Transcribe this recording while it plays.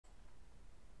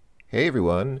Hey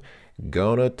everyone,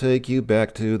 gonna take you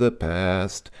back to the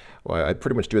past. Well, I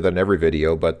pretty much do that in every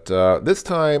video, but this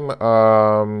time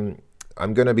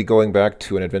I'm gonna be going back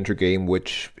to an adventure game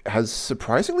which has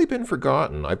surprisingly been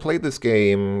forgotten. I played this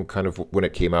game kind of when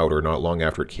it came out, or not long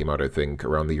after it came out, I think,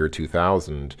 around the year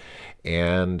 2000.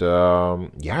 And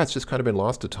yeah, it's just kind of been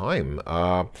lost to time.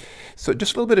 So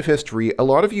just a little bit of history. A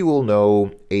lot of you will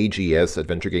know AGS,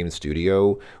 Adventure Game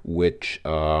Studio, which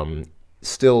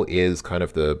still is kind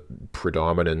of the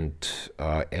predominant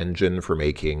engine for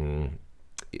making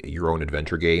your own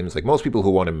adventure games. Like most people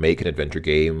who want to make an adventure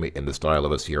game in the style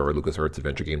of a Sierra LucasArts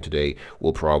adventure game today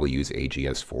will probably use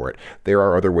AGS for it. There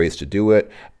are other ways to do it,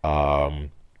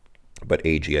 but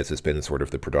AGS has been sort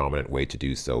of the predominant way to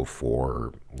do so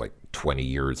for like 20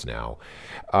 years now.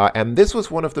 And this was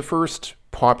one of the first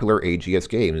popular AGS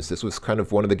games. This was kind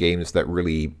of one of the games that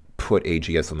really put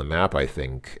AGS on the map, I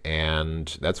think,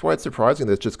 and that's why it's surprising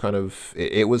that it's just kind of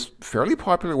it was fairly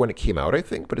popular when it came out, I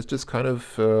think, but it's just kind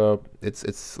of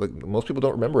it's like most people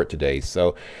don't remember it today.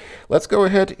 So let's go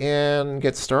ahead and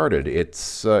get started.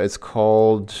 It's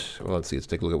called, well, let's see, let's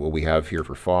take a look at what we have here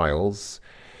for files.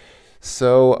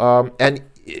 So and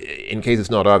in case it's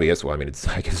not obvious, well, I mean, it's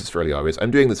I guess it's fairly obvious. I'm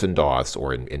doing this in DOS,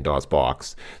 or in DOS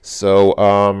box. So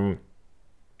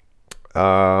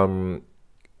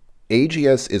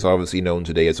AGS is obviously known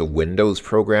today as a Windows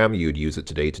program. You'd use it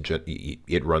today to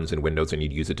it runs in Windows, and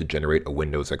you'd use it to generate a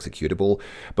Windows executable.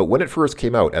 But when it first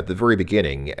came out, at the very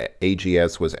beginning,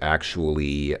 AGS was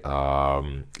actually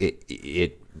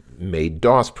it made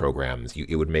DOS programs.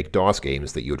 It would make DOS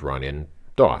games that you would run in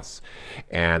DOS.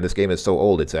 And this game is so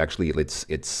old, it's actually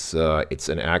it's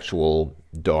an actual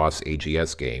DOS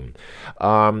AGS game.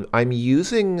 I'm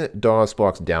using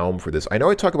DOSBox Down for this. I know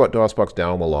I talk about DOSBox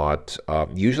Down a lot.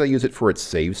 Usually I use it for its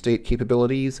save state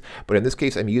capabilities, but in this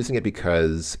case I'm using it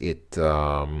because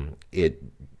regular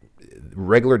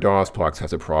DOSBox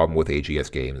has a problem with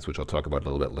AGS games, which I'll talk about a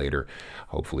little bit later,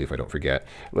 hopefully, if I don't forget.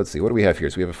 Let's see, what do we have here?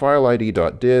 So we have a file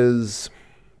ID.diz.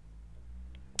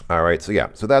 All right, so yeah,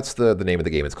 so that's the name of the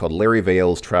game. It's called Larry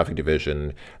Vales Traffic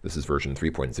Division. This is version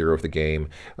 3.0 of the game.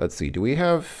 Let's see, do we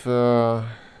have... I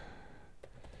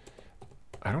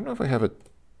don't know if I have a...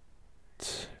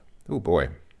 Oh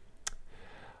boy.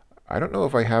 I don't know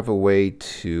if I have a way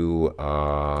to...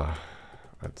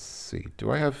 let's see, do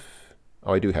I have...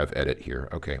 Oh, I do have edit here.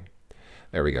 Okay,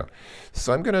 there we go.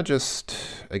 So I'm going to just...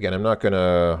 Again, I'm not going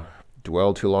to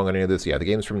dwell too long on any of this. Yeah, the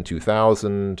game's from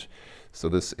 2000. So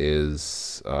this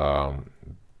is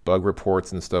bug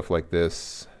reports and stuff like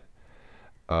this.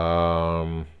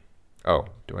 Oh,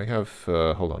 do I have,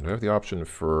 hold on, do I have the option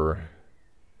for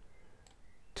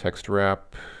text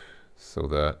wrap so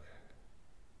that,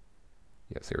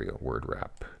 yes, here we go, word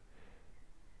wrap.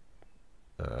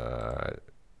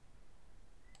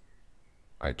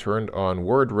 I turned on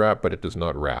word wrap, but it does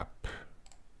not wrap.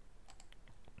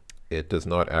 It does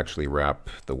not actually wrap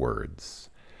the words.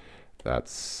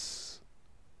 That's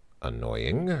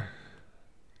annoying.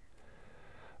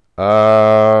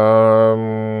 Well,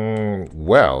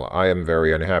 I am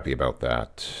very unhappy about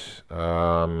that.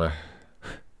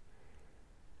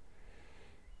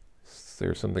 Is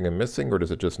there something I'm missing, or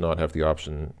does it just not have the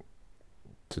option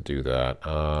to do that?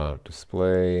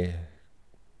 Display.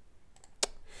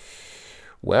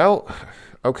 Well,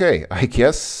 okay, I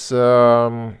guess...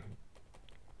 all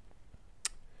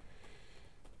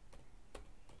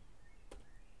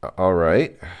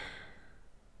right.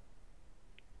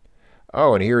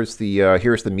 Oh, and here's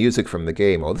the music from the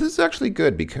game. Oh, this is actually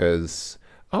good because,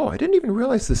 oh, I didn't even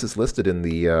realize this is listed in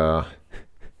the.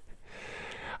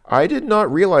 I did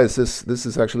not realize this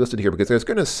is actually listed here, because I was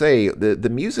going to say the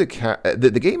music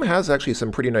the game has actually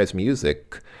some pretty nice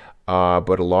music,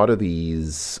 but a lot of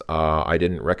these I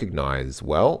didn't recognize.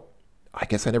 Well, I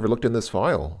guess I never looked in this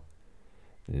file.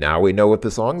 Now we know what the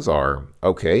songs are.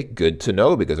 Okay, good to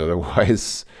know, because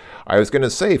otherwise, I was going to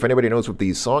say, if anybody knows what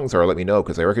these songs are, let me know,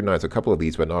 because I recognize a couple of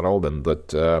these, but not all of them.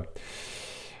 But,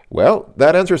 well,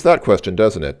 that answers that question,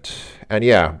 doesn't it? And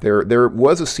yeah, there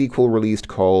was a sequel released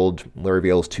called Larry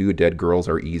Vales 2, Dead Girls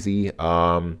Are Easy.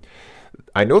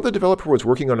 I know the developer was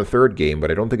working on a third game,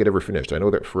 but I don't think it ever finished. I know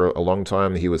that for a long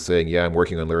time he was saying, yeah, I'm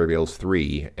working on Larry Vales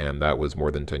 3, and that was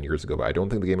more than 10 years ago, but I don't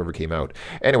think the game ever came out.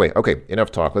 Anyway, okay,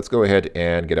 enough talk. Let's go ahead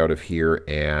and get out of here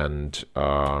and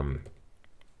run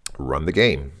the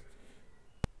game.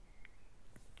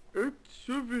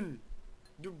 X7,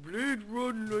 the blade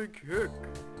run like heck.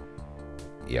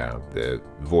 Yeah, the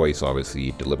voice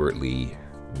obviously deliberately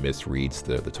misreads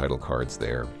the title cards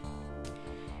there.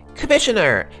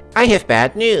 Commissioner, I have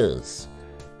bad news.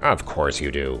 Of course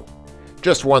you do.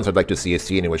 Just once I'd like to see a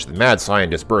scene in which the mad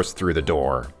scientist bursts through the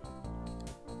door.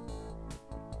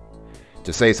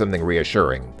 to say something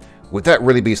reassuring. Would that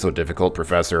really be so difficult,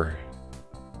 Professor?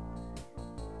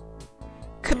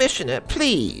 Commissioner,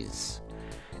 please.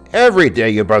 Every day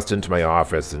you bust into my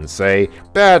office and say,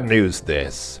 bad news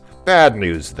this, bad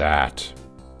news that.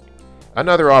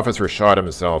 Another officer shot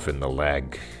himself in the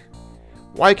leg.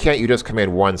 Why can't you just come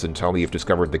in once and tell me you've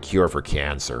discovered the cure for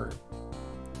cancer? ...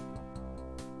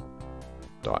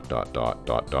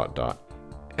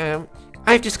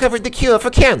 I've discovered the cure for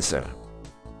cancer.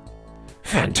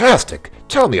 Fantastic!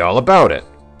 Tell me all about it.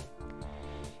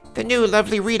 The new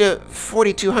lovely Rita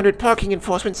 4200 parking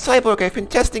enforcement cyborg I've been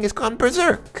testing has gone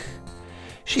berserk.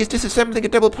 She is disassembling a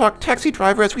double-parked taxi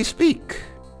driver as we speak. ...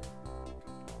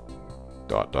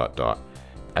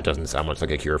 That doesn't sound much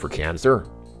like a cure for cancer.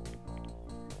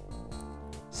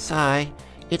 Sigh.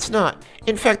 It's not.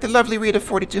 In fact, the lovely Rita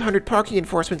 4200 parking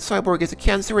enforcement cyborg is a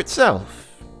cancer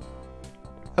itself.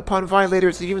 Upon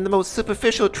violators of even the most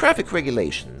superficial traffic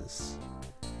regulations.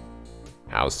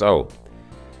 How so?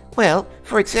 Well,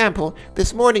 for example,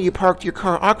 this morning you parked your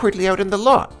car awkwardly out in the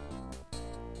lot.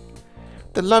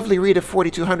 The lovely Rita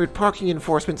 4200 parking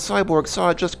enforcement cyborg saw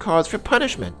a just cause for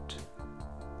punishment.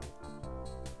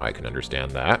 I can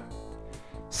understand that.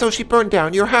 So she burned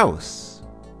down your house.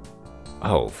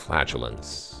 Oh,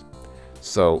 flatulence.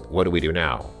 So, what do we do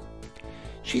now?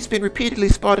 She's been repeatedly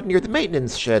spotted near the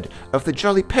maintenance shed of the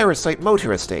Jolly Parasite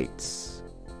Motor Estates.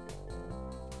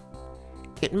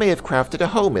 It may have crafted a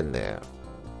home in there.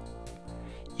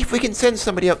 If we can send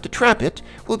somebody out to trap it,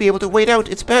 we'll be able to wait out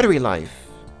its battery life.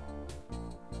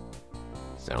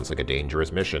 Sounds like a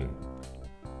dangerous mission.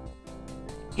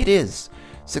 It is.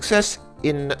 Success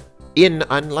in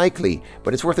unlikely,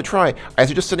 but it's worth a try. I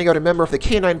suggest sending out a member of the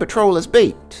Canine Patrol as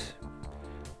bait.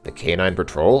 The Canine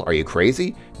Patrol? Are you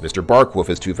crazy? Mr. Barkwolf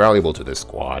is too valuable to this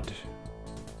squad.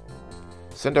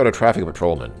 Send out a traffic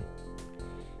patrolman.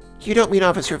 You don't mean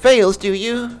Officer Vales, do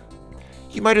you?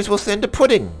 You might as well send a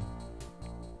pudding.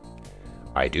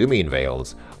 I do mean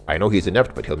Vales. I know he's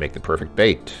inept, but he'll make the perfect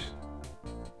bait.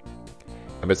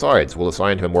 And besides, we'll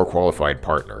assign him a more qualified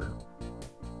partner.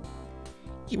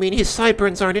 You mean his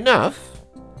sideburns aren't enough?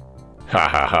 Ha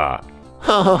ha ha.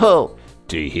 Ho ho ho.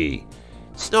 Tee hee.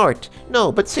 Snort.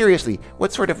 No, but seriously,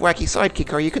 what sort of wacky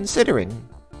sidekick are you considering?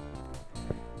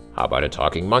 How about a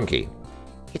talking monkey?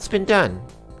 It's been done.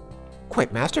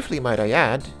 Quite masterfully, might I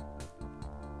add.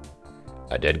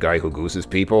 A dead guy who gooses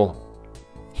people?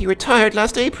 He retired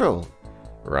last April.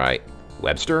 Right.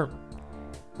 Webster?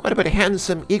 What about a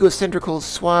handsome, egocentrical,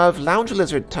 suave lounge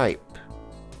lizard type?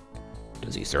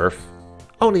 Does he surf?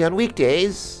 Only on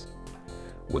weekdays.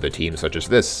 With a team such as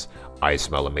this, I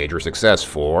smell a major success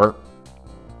for...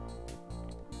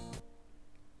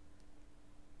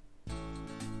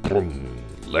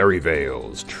 Larry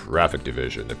Vales, Traffic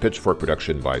Division, a Pitchfork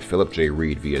production by Philip J.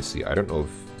 Reed, VSC. I don't know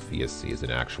if VSC is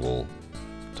an actual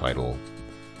title.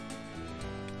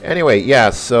 Anyway, yeah,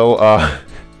 so,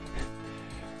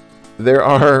 there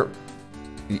are...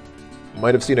 You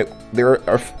might have seen it. There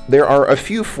are a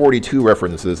few 42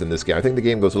 references in this game. I think the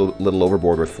game goes a little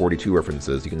overboard with 42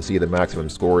 references. You can see the maximum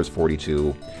score is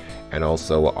 42, and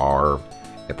also our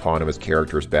eponymous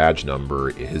character's badge number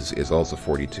is also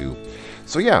 42.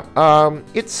 So yeah,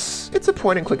 it's a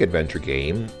point-and-click adventure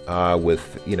game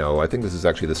with, you know, I think this is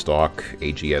actually the stock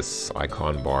AGS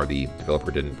icon bar. The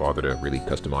developer didn't bother to really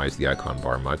customize the icon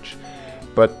bar much,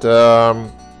 but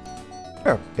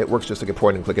yeah, it works just like a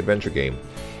point-and-click adventure game.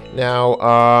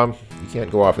 Now, you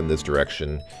can't go off in this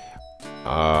direction,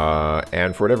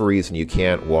 and for whatever reason, you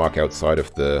can't walk outside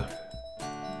of the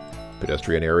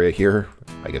pedestrian area here.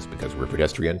 I guess because we're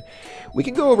pedestrian. We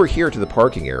can go over here to the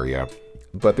parking area,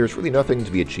 but there's really nothing to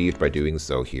be achieved by doing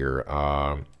so here.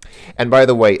 And by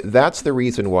the way, that's the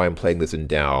reason why I'm playing this in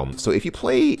down. So if you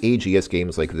play AGS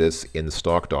games like this in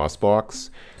stock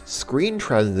DOSBox, screen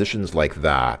transitions like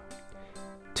that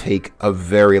take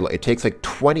it takes like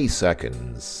 20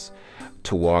 seconds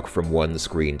to walk from one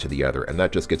screen to the other, and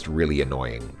that just gets really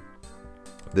annoying.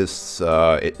 This,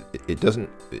 it doesn't,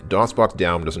 DOSBox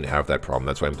down doesn't have that problem.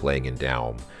 That's why I'm playing in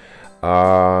down.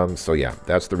 So yeah,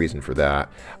 that's the reason for that.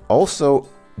 Also,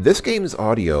 this game's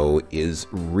audio is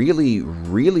really,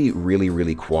 really, really,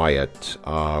 really quiet.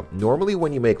 Normally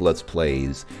when you make Let's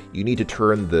Plays, you need to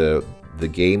turn the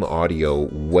game audio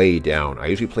way down. I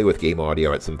usually play with game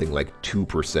audio at something like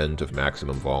 2% of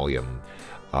maximum volume,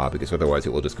 because otherwise it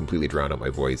will just completely drown out my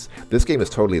voice. This game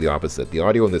is totally the opposite. The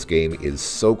audio in this game is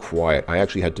so quiet, I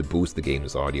actually had to boost the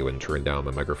game's audio and turn down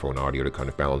my microphone audio to kind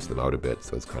of balance them out a bit,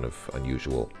 so it's kind of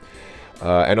unusual.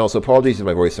 And also, apologies if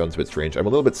my voice sounds a bit strange. I'm a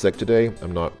little bit sick today.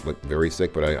 I'm not like, very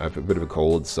sick, but I have a bit of a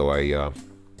cold, so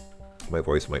my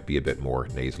voice might be a bit more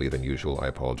nasally than usual. I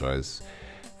apologize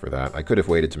for that. I could have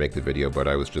waited to make the video, but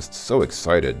I was just so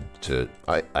excited to...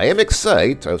 I am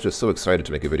excited. I was just so excited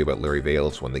to make a video about Larry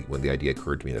Vales when the idea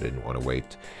occurred to me that I didn't want to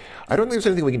wait. I don't think there's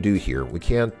anything we can do here. We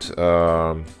can't...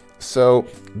 So,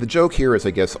 the joke here is,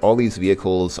 I guess, all these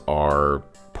vehicles are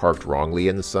parked wrongly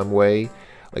in some way.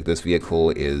 Like, this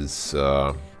vehicle is...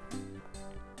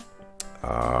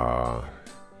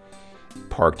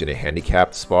 parked in a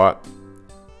handicapped spot,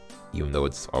 even though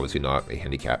it's obviously not a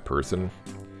handicapped person.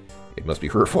 It must be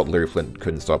her fault Larry Flint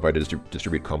couldn't stop by to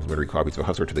distribute complimentary copies of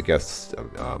Hustler to the guests.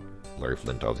 Larry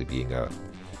Flint obviously being a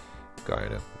guy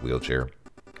in a wheelchair.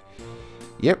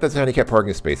 Yep, that's a handicapped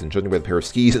parking space, and judging by the pair of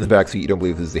skis in the back seat, you don't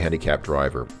believe this is a handicapped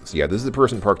driver. So yeah, this is a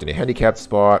person parked in a handicapped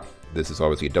spot. This is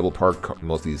obviously a double parked.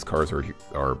 Most of these cars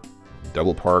are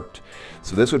double parked.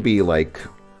 So this would be like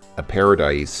a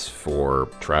paradise for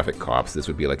traffic cops. This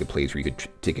would be like a place where you could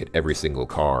ticket every single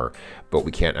car, but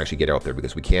we can't actually get out there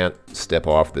because we can't step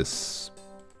off this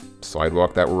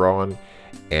sidewalk that we're on.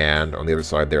 And on the other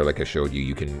side there, like I showed you,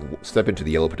 you can step into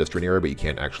the yellow pedestrian area, but you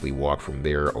can't actually walk from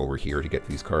there over here to get to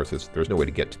these cars. There's no way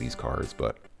to get to these cars,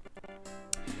 but...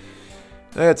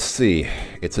 Let's see.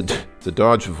 It's a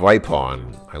Dodge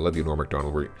Vipon. I love you, Norm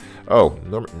Macdonald. Oh,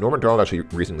 Norm Macdonald actually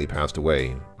recently passed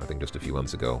away, I think just a few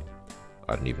months ago.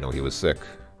 I didn't even know he was sick.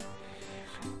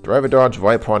 Drive a Dodge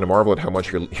Vipon and marvel at how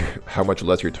much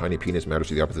less your tiny penis matters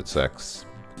to the opposite sex.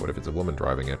 What if it's a woman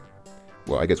driving it?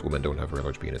 Well, I guess women don't have very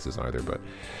large penises either, but...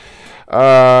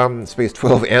 Space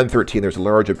 12 and 13, there's a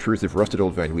large, obtrusive, rusted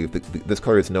old van. This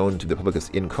color is known to the public as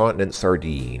Incontinent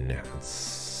Sardine. Let's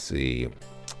see.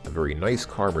 A very nice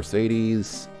car,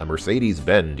 Mercedes. A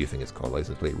Mercedes-Benz, do you think it's called?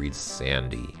 License plate reads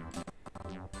Sandy.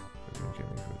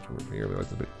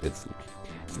 Its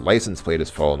license plate has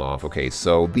fallen off. Okay,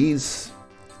 so these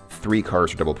three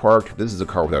cars are double parked. This is a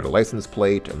car without a license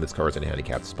plate, and this car is in a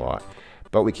handicapped spot.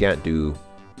 But we can't do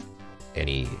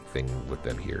anything with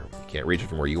them here. We can't reach it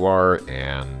from where you are,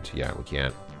 and yeah, we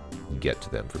can't get to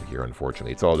them from here,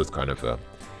 unfortunately. It's all just kind of a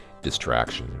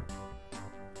distraction.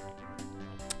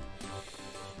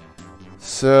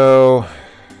 So...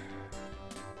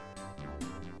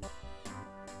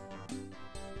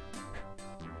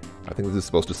 I think this is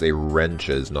supposed to say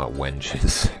wrenches, not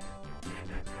wenches.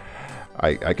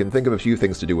 I can think of a few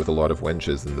things to do with a lot of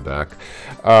wenches in the back.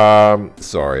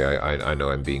 Sorry, I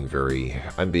know I'm being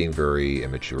very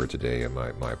immature today, and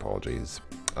my apologies.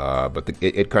 But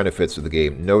it kind of fits with the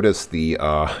game. Notice the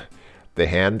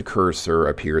hand cursor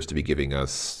appears to be giving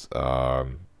us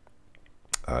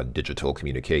digital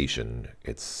communication.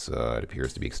 It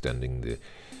appears to be extending the...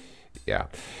 Yeah.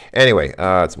 Anyway,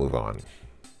 let's move on.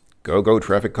 Go,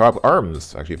 traffic cop,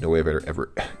 arms! Actually, I have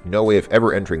no way of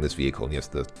ever entering this vehicle, and yes,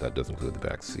 that does include the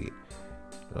back seat.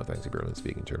 Oh, thanks, Berlin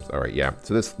speaking terms. Alright, yeah,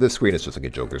 so this screen is just like a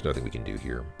joke. There's nothing we can do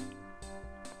here.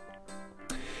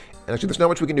 And actually, there's not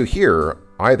much we can do here,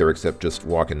 either, except just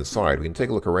walk inside. We can take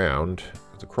a look around.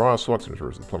 There's a crosswalk, so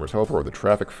there's the plumber's helper, or the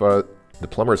traffic fuzz. The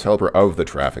plumber's helper of the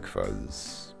traffic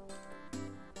fuzz.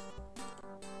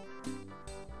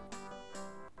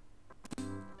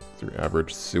 It's your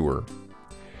average sewer.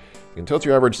 You can tell it's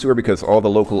your average sewer because all the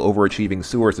local overachieving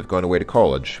sewers have gone away to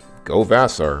college. Go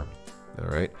Vassar.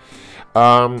 Alright.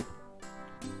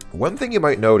 One thing you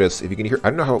might notice, if you can hear... I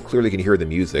don't know how clearly you can hear the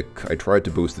music. I tried to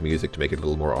boost the music to make it a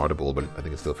little more audible, but I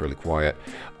think it's still fairly quiet.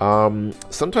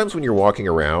 Sometimes when you're walking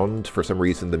around, for some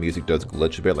reason, the music does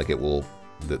glitch a bit. Like it will...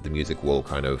 The music will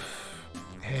kind of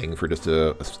hang for just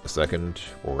a second,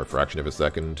 or a fraction of a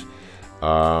second.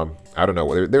 I don't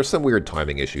know. There's some weird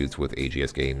timing issues with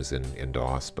AGS games in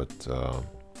DOS, but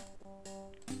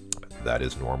that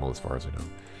is normal as far as I know.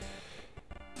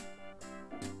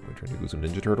 Am I trying to use a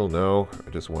Ninja Turtle? No, I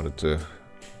just wanted to...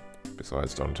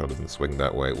 Besides, Donatello doesn't swing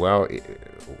that way. Well,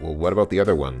 what about the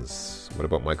other ones? What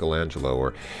about Michelangelo?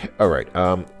 Or alright,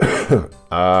 I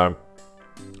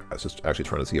was just actually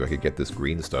trying to see if I could get this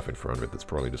green stuff in front of it. That's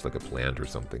probably just like a plant or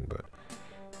something, but...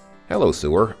 Hello,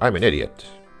 sewer. I'm an idiot.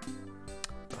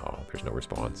 Oh, there's no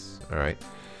response. Alright.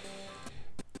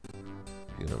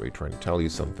 He's not really trying to tell you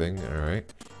something.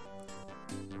 Alright.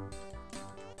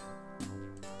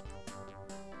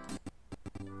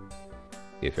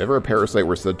 If ever a parasite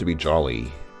were said to be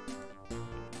jolly...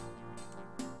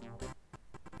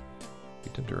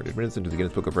 Admittance into the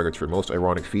Guinness Book of Records for most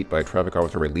ironic feat by a traffic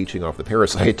officer by leeching off the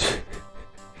parasite.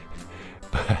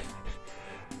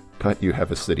 But you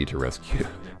have a city to rescue.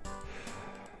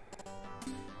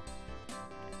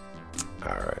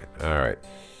 Alright.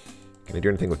 Can I do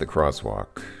anything with the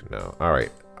crosswalk? No.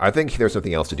 Alright. I think there's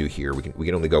something else to do here. We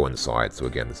can only go inside, so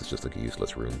again, this is just like a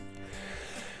useless room.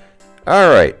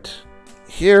 Alright.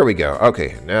 Here we go.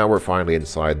 Okay, now we're finally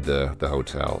inside the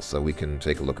hotel, so we can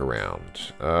take a look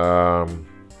around. What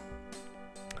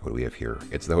do we have here?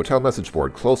 It's the hotel message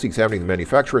board. Closely examining the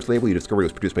manufacturer's label, you discovered it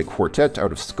was produced by Quartet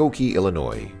out of Skokie,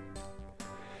 Illinois.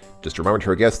 Just a reminder to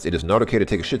our guests, it is not okay to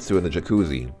take a shih tzu in the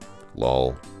jacuzzi.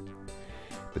 Lol.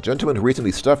 The gentleman who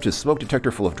recently stuffed his smoke detector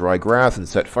full of dry grass and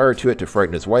set fire to it to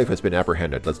frighten his wife has been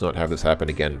apprehended. Let's not have this happen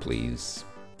again, please.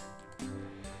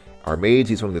 Our maids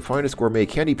use one of the finest gourmet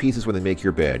candy pieces when they make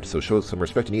your bed, so show some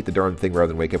respect and eat the darn thing rather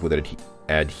than wake up with it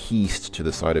adhesed to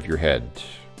the side of your head.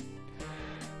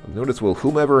 Notice, well,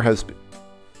 whomever has...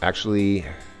 Actually,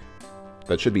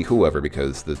 that should be whoever,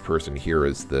 because this person here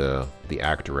is the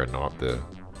actor and not the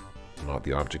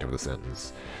object of the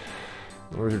sentence.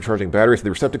 We're charging batteries to the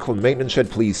receptacle in the maintenance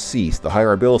shed. Please cease. The higher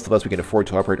our bills, the less we can afford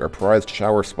to operate our prized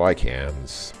shower spy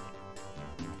cams.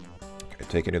 Can I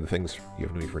take any of the things? You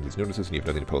have no need for these notices, and you have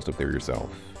nothing to post up there yourself.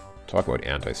 Talk about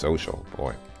antisocial.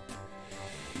 Boy.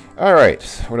 Alright,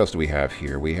 what else do we have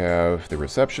here? We have the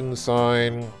reception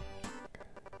sign.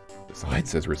 The sign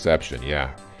says reception,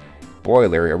 yeah. Boy,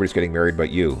 Larry, everybody's getting married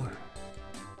but you.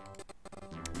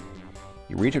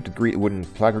 You reach up to greet the wooden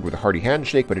placard with a hearty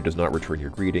handshake, but it does not return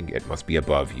your greeting. It must be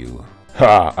above you.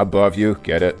 Ha! Above you?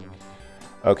 Get it?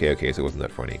 Okay, so it wasn't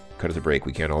that funny. Cut us a break.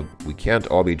 We can't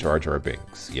all be Jar Jar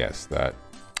Binks. Yes, that.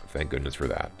 Thank goodness for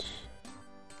that.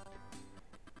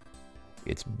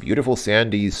 It's beautiful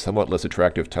Sandy's somewhat less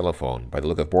attractive telephone. By the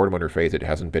look of boredom on her face, it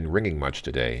hasn't been ringing much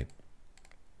today.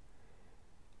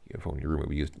 You have phone in your room. It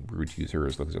would be rude to use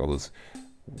hers. Look at all those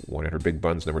 100 big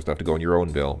buns, never stuff to go in your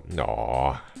own bill.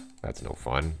 Aw. That's no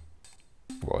fun.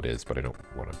 Well, it is, but I don't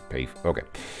want to pay. Okay.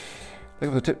 Look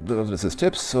at the tip. This says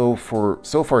tips. So far,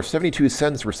 72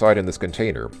 cents reside in this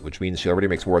container, which means she already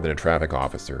makes more than a traffic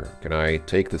officer. Can I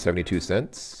take the 72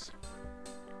 cents?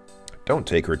 Don't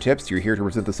take her tips. You're here to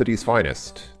represent the city's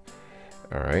finest.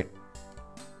 All right.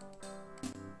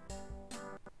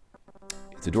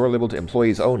 It's a door labeled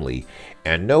employees only,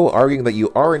 and no arguing that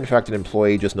you are in fact an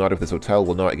employee, just not if this hotel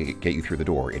will not get you through the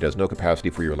door. It has no capacity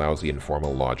for your lousy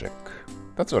informal logic.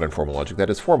 That's not informal logic,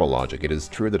 that is formal logic. It is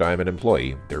true that I am an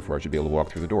employee, therefore I should be able to walk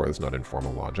through the door. That's not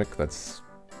informal logic, that's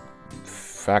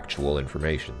factual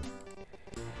information.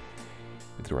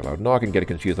 If the door loud knock and get a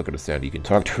confused look at a Sandy, you can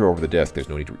talk to her over the desk. There's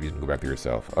no reason to go back there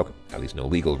yourself. Okay, at least no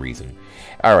legal reason.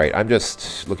 Alright, I'm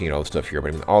just looking at all the stuff here, but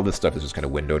I mean, all this stuff is just kind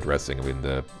of window dressing. I mean,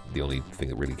 the only thing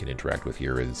that really can interact with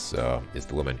here is the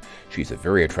woman. She's a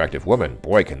very attractive woman.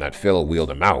 Boy, can that Phil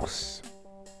wield a mouse.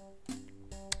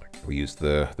 Can we use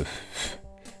the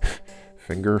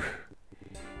finger?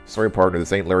 Sorry, partner,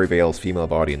 this ain't Larry Vales, female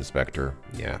body inspector.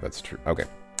 Yeah, that's true. Okay.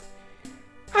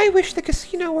 I wish the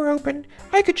casino were open.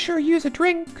 I could sure use a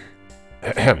drink.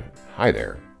 Ahem. Hi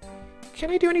there. Can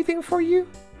I do anything for you?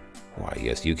 Why,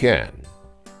 yes you can.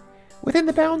 Within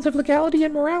the bounds of legality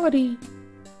and morality.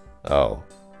 Oh.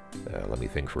 Let me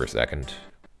think for a second.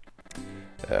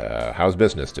 How's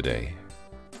business today?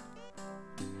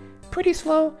 Pretty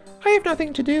slow. I have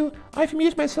nothing to do. I've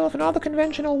amused myself in all the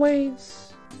conventional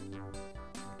ways.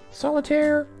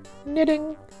 Solitaire,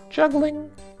 knitting, juggling,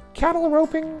 cattle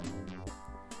roping,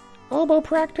 elbow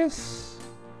practice,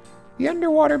 the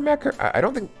underwater mecha. I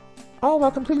don't think... All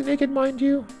while completely naked, mind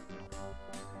you.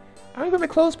 I put my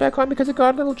clothes back on because it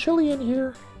got a little chilly in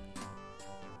here.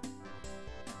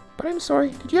 But I'm sorry,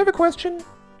 did you have a question?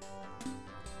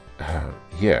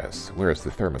 Yes, where's the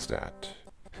thermostat?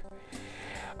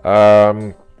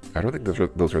 I don't think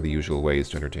those are the usual ways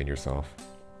to entertain yourself.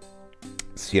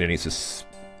 Seen any suspicious...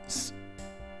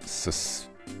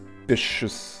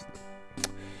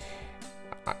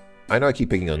 I know I keep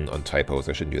picking on typos,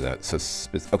 I shouldn't do that.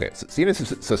 Okay, seen any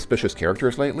suspicious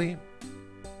characters lately?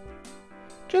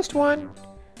 Just one.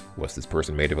 Was this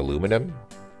person made of aluminum?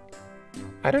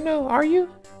 I don't know, are you?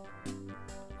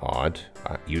 Odd.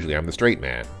 Usually I'm the straight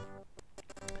man.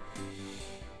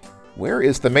 Where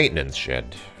is the maintenance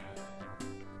shed?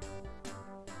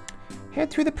 Head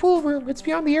through the pool room. It's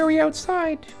beyond the area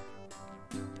outside.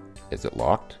 Is it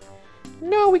locked?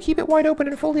 No, we keep it wide open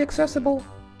and fully accessible.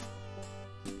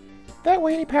 That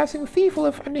way any passing thief will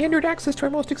have unhindered access to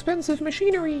our most expensive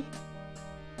machinery.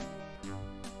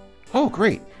 Oh,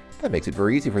 great. That makes it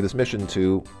very easy for this mission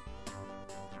to...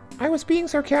 I was being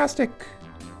sarcastic.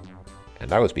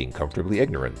 And I was being comfortably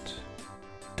ignorant.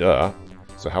 Duh.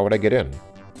 So how would I get in?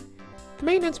 The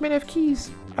maintenance men have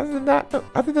keys. Other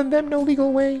than them, no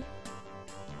legal way.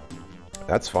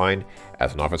 That's fine.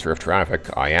 As an officer of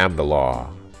traffic, I am the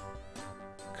law.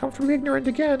 Comfortably ignorant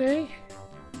again, eh?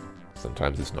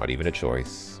 Sometimes it's not even a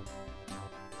choice.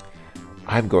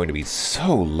 I'm going to be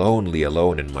so lonely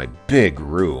alone in my big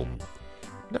room.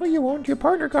 No, you won't. Your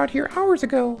partner got here hours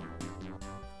ago.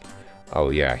 Oh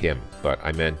yeah, him. But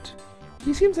I meant...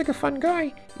 He seems like a fun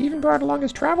guy. He even brought along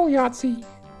his travel Yahtzee.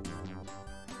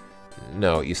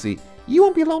 No, you see... You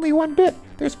won't be lonely one bit.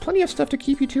 There's plenty of stuff to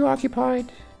keep you two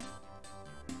occupied.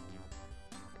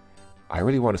 I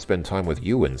really want to spend time with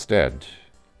you instead.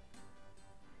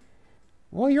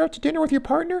 Well, you're out to dinner with your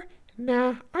partner?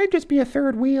 Nah, I'd just be a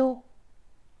third wheel.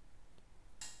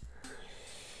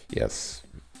 Yes,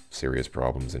 serious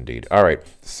problems indeed. Alright,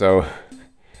 so...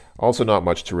 Also not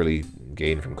much to really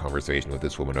gain from conversation with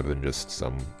this woman other than just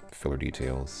some filler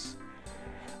details.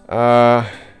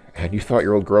 And you thought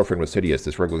your old girlfriend was hideous.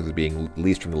 This rug is being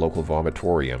leased from the local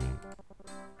vomitorium.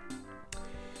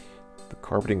 The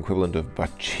carpeting equivalent of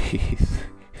butt cheese.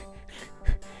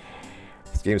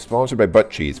 This game is sponsored by Butt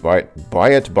Cheese. Buy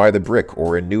it by the brick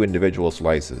or in new individual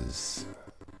slices.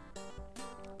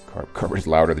 Carpet is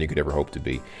louder than you could ever hope to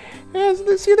be.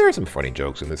 See, there are some funny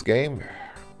jokes in this game.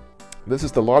 This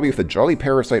is the lobby of the Jolly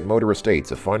Parasite Motor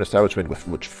Estates, a fine establishment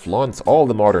which flaunts all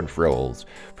the modern frills,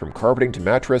 from carpeting to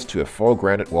mattress to a faux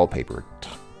granite wallpaper.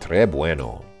 Très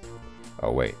bueno.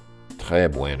 Oh wait,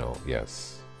 très bueno.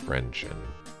 Yes, French and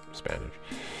Spanish.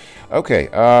 Okay,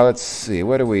 let's see.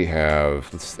 What do we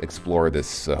have? Let's explore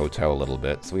this hotel a little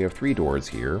bit. So we have 3 doors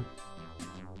here.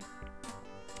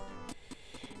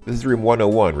 This is room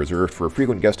 101, reserved for a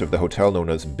frequent guest of the hotel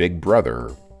known as Big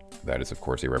Brother. That is, of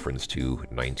course, a reference to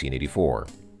 1984.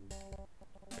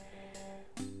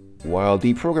 While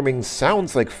deprogramming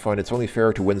sounds like fun, it's only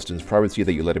fair to Winston's privacy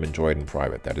that you let him enjoy it in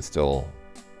private. That is still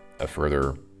a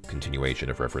further continuation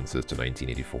of references to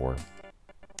 1984.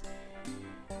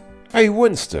 Hey,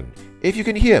 Winston, if you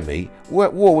can hear me, we're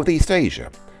at war with East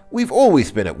Asia. We've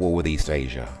always been at war with East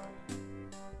Asia.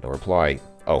 No reply.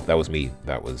 Oh, that was me.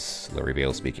 That was Larry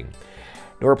Vales speaking.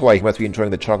 No reply. He must be enjoying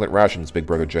the chocolate rations Big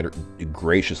Brother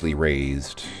graciously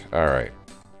raised. Alright.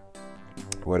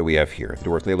 What do we have here? The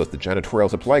door is labeled as the janitorial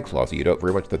supply closet. You doubt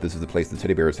very much that this is the place the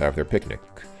teddy bears have their picnic.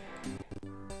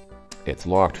 It's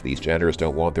locked. These janitors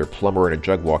don't want their plumber and a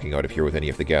jug walking out of here with any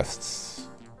of the guests.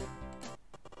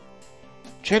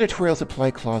 Janitorial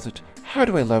supply closet. How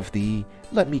do I love thee?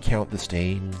 Let me count the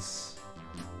stains.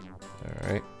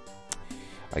 Alright.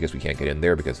 I guess we can't get in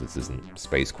there because this isn't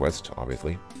Space Quest,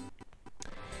 obviously.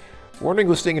 Warning,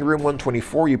 was staying in room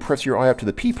 124, you press your eye up to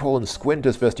the peephole and squint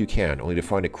as best you can, only to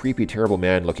find a creepy, terrible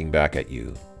man looking back at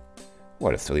you.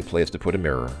 What a silly place to put a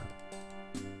mirror.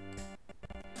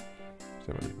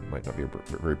 So it might not be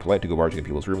very polite to go barging in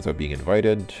people's rooms without being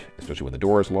invited, especially when the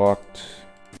door is locked.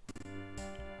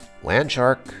 Land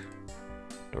shark.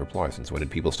 No reply, since when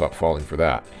did people stop falling for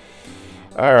that?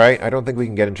 Alright, I don't think we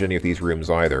can get into any of these rooms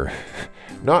either.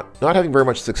 Not having very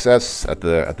much success at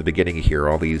the beginning here,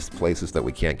 all these places that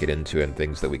we can't get into and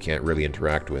things that we can't really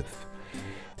interact with.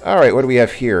 Alright, what do we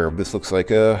have here? This looks like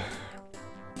a...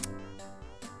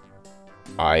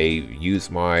 I use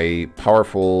my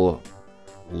powerful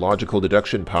logical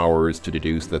deduction powers to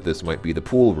deduce that this might be the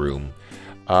pool room.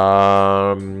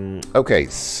 Okay,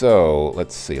 so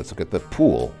let's see, let's look at the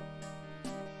pool.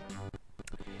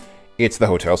 It's the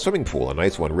hotel swimming pool, a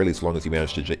nice one, really, as long as you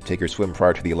manage to take your swim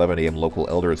prior to the 11 a.m. local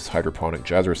elders hydroponic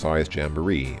jazzercise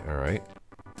jamboree. Alright.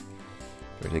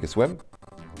 Can we take a swim?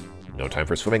 No time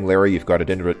for swimming, Larry. You've got a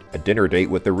dinner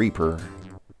date with the Reaper.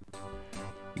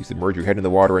 You submerge your head in the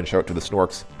water and shout to the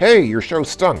snorks, "Hey, your show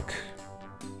stunk!"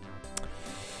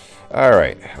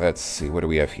 Alright, let's see. What do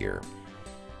we have here?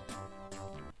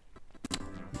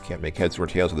 You can't make heads or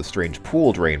tails with a strange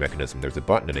pool drain mechanism. There's a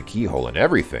button and a keyhole and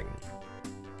everything.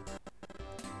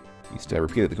 You stab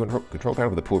repeatedly. The control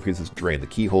panel of the pool repeats this drain. The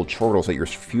keyhole chortles at your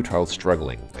futile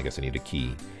struggling. I guess I need a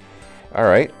key.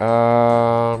 Alright,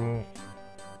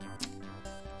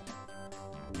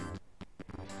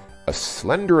 A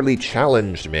slenderly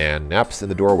challenged man naps in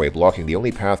the doorway, blocking the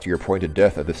only path to your appointed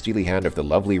death at the steely hand of the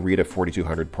lovely Rita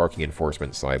 4200 parking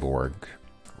enforcement cyborg.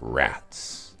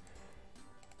 Rats.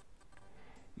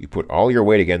 You put all your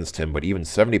weight against him, but even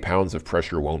 70 pounds of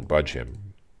pressure won't budge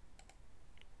him.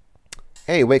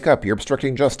 Hey, wake up, you're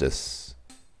obstructing justice.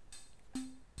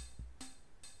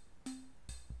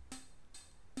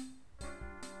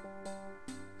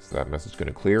 Is that message going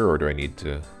to clear, or do I need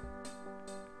to...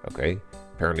 Okay.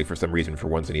 Apparently, for some reason, for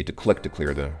once, I need to click to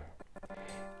clear the...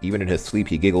 Even in his sleep,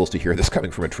 he giggles to hear this coming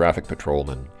from a traffic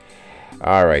patrolman.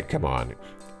 Alright, come on.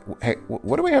 Hey,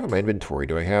 what do I have in my inventory?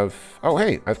 Do I have... Oh,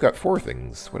 hey, I've got 4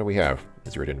 things. What do we have?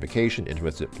 Is your identification,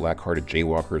 intermittent black-hearted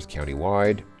jaywalkers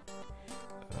countywide.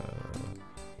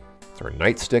 It's our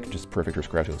nightstick, just perfect for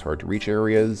scratching those hard-to-reach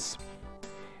areas.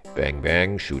 Bang,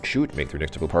 bang, shoot, shoot, make their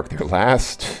next double park their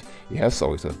last. Yes,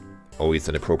 always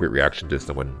an appropriate reaction to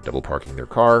someone double parking their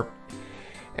car.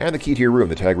 And the key to your room,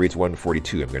 the tag reads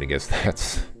 142. I'm going to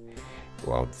guess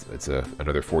Well, it's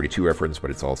another 42 reference,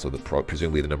 but it's also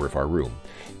presumably the number of our room.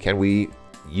 Can we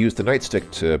use the nightstick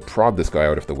to prod this guy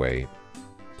out of the way?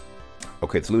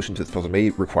 Okay, the solution to this puzzle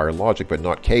may require logic, but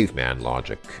not caveman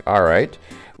logic. Alright,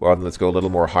 well then let's go a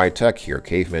little more high-tech here.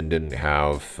 Cavemen didn't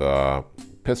have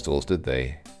pistols, did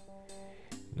they?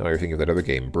 Now you're thinking of that other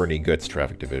game, Bernie Goetz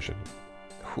Traffic Division.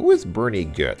 Who is Bernie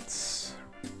Goetz?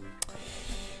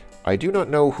 I do not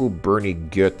know who Bernie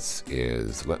Goetz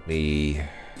is. Let me...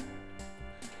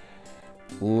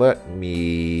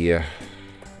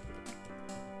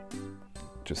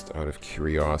 Just out of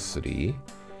curiosity...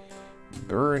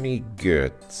 Bernie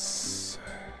Goetz.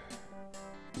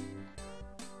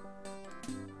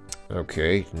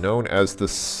 Okay, known as the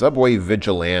Subway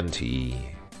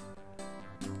Vigilante.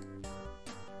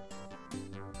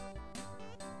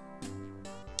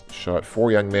 Shot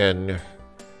 4 young men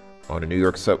on a New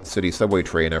York City subway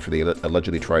train after they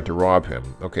allegedly tried to rob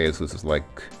him. Okay, so this is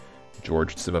like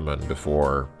George Zimmerman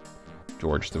before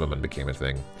George Zimmerman became a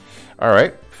thing.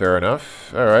 Alright, fair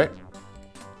enough. Alright.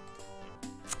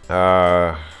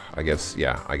 I guess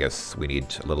we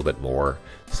need a little bit more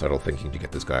subtle thinking to get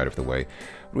this guy out of the way.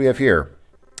 What do we have here?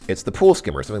 It's the pool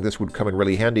skimmer. Something this would come in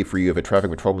really handy for you if a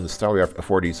traffic patrolman's salary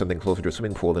afforded you something closer to a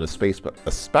swimming pool than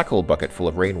a speckle bucket full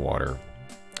of rainwater.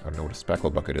 I don't know what a speckle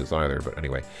bucket is either, but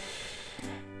anyway.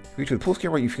 Reach the pool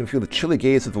skimmer, you can feel the chilly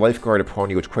gaze of the lifeguard upon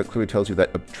you, which quite clearly tells you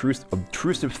that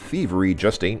obtrusive thievery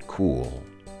just ain't cool.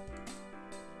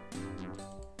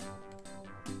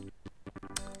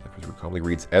 Calmly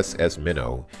reads SS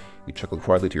Minnow. You chuckle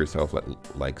quietly to yourself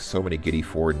like so many giddy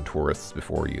foreign tourists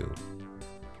before you.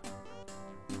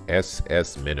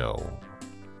 SS Minnow.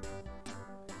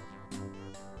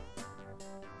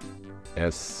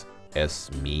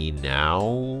 SS me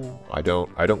now? I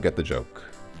don't get the joke.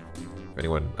 If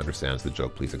anyone understands the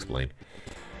joke, please explain.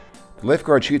 The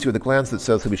lifeguard shoots you with a glance that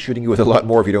says he'll be shooting you with a lot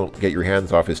more if you don't get your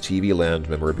hands off his TV Land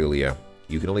memorabilia.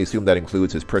 You can only assume that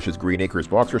includes his precious Green Acres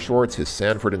boxer shorts, his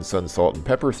Sanford & Son salt and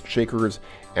pepper shakers,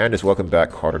 and his welcome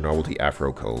back Cotter novelty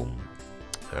afro comb.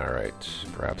 Alright,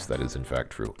 perhaps that is in fact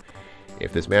true.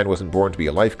 If this man wasn't born to be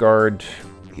a lifeguard,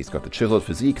 he's got the chiseled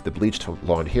physique, the bleached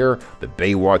blonde hair, the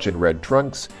Baywatch in red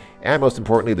trunks, and most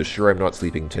importantly, the sure I'm not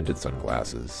sleeping tinted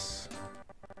sunglasses.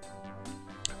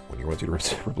 When he wants you to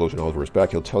rub lotion all over his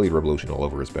back, he'll tell you to rub lotion all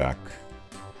over his back.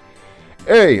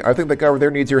 Hey, I think that guy over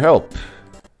there needs your help.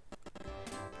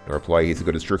 No reply. He's as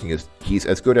good at shirking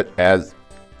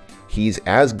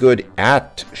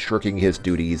shirking his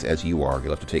duties as you are.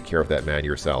 You'll have to take care of that man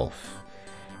yourself.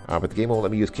 But the game won't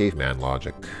let me use caveman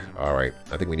logic. Alright,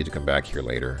 I think we need to come back here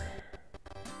later.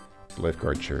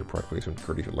 Lifeguard chair. Product placement.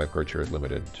 Courtesy of lifeguard chair is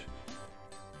limited.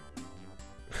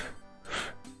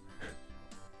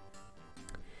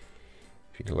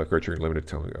 If you need a lifeguard chair limited,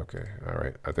 tell me. Okay,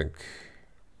 alright. I think...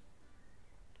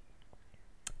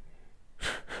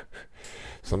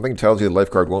 Something tells you the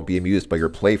lifeguard won't be amused by your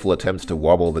playful attempts to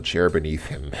wobble the chair beneath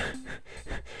him.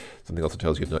 Something also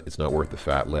tells you it's not worth the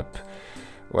fat lip.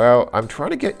 Well, I'm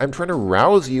trying to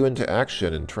rouse you into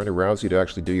action and trying to rouse you to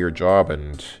actually do your job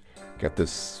and get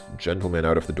this gentleman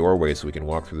out of the doorway so we can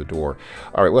walk through the door.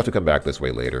 All right, we'll have to come back this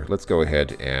way later. Let's go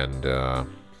ahead and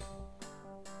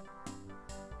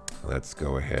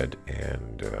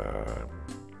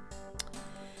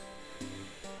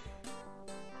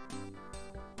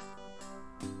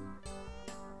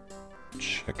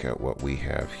check out what we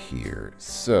have here.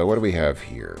 So, what do we have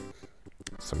here?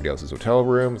 Somebody else's hotel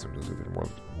room. Somebody else is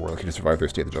more likely to survive their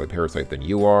stay at the Jolly Parasite than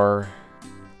you are.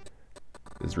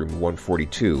 This is room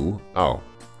 142. Oh,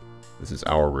 this is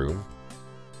our room.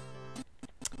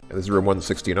 And this is room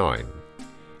 169.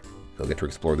 You'll get to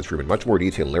explore this room in much more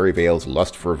detail in Larry Vales'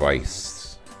 Lust for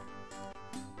Vice.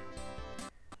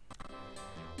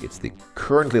 It's the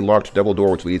currently locked double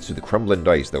door which leads to the Crumbling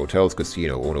Dice. The hotel's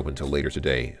casino won't open until later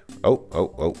today. Oh.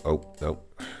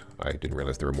 I didn't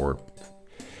realize there were more.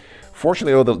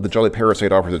 Fortunately, though, the Jolly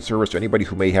Parasite offers its service to anybody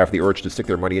who may have the urge to stick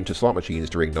their money into slot machines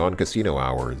during non-casino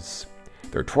hours.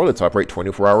 Their toilets operate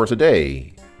 24 hours a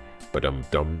day.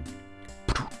 Ba-dum-dum.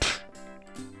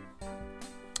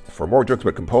 For more jokes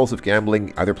about compulsive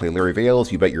gambling, either play Larry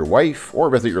Vales, You Bet Your Wife, or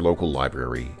visit your local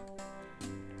library.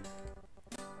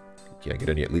 Can't get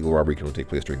any legal robbery, can only take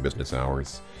place during business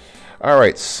hours.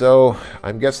 Alright, so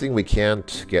I'm guessing we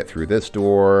can't get through this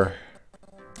door.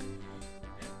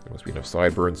 There must be enough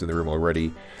sideburns in the room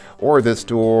already. Or this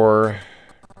door.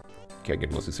 Can't get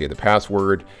unless you say the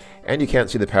password. And you can't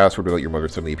see the password without your mother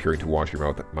suddenly appearing to wash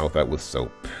your mouth out with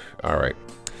soap. Alright.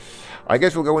 I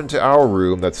guess we'll go into our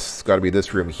room. That's got to be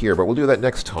this room here, but we'll do that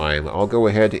next time. I'll go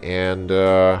ahead and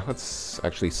let's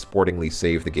actually sportingly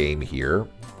save the game here.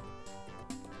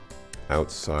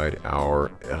 outside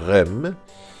our room.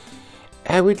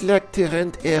 I would like to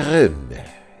rent a room.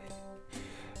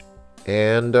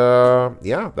 And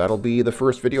yeah, that'll be the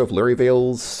first video of Larry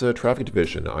Vales' Traffic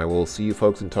Division. I will see you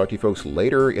folks and talk to you folks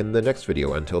later in the next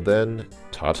video. Until then,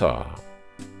 ta-ta.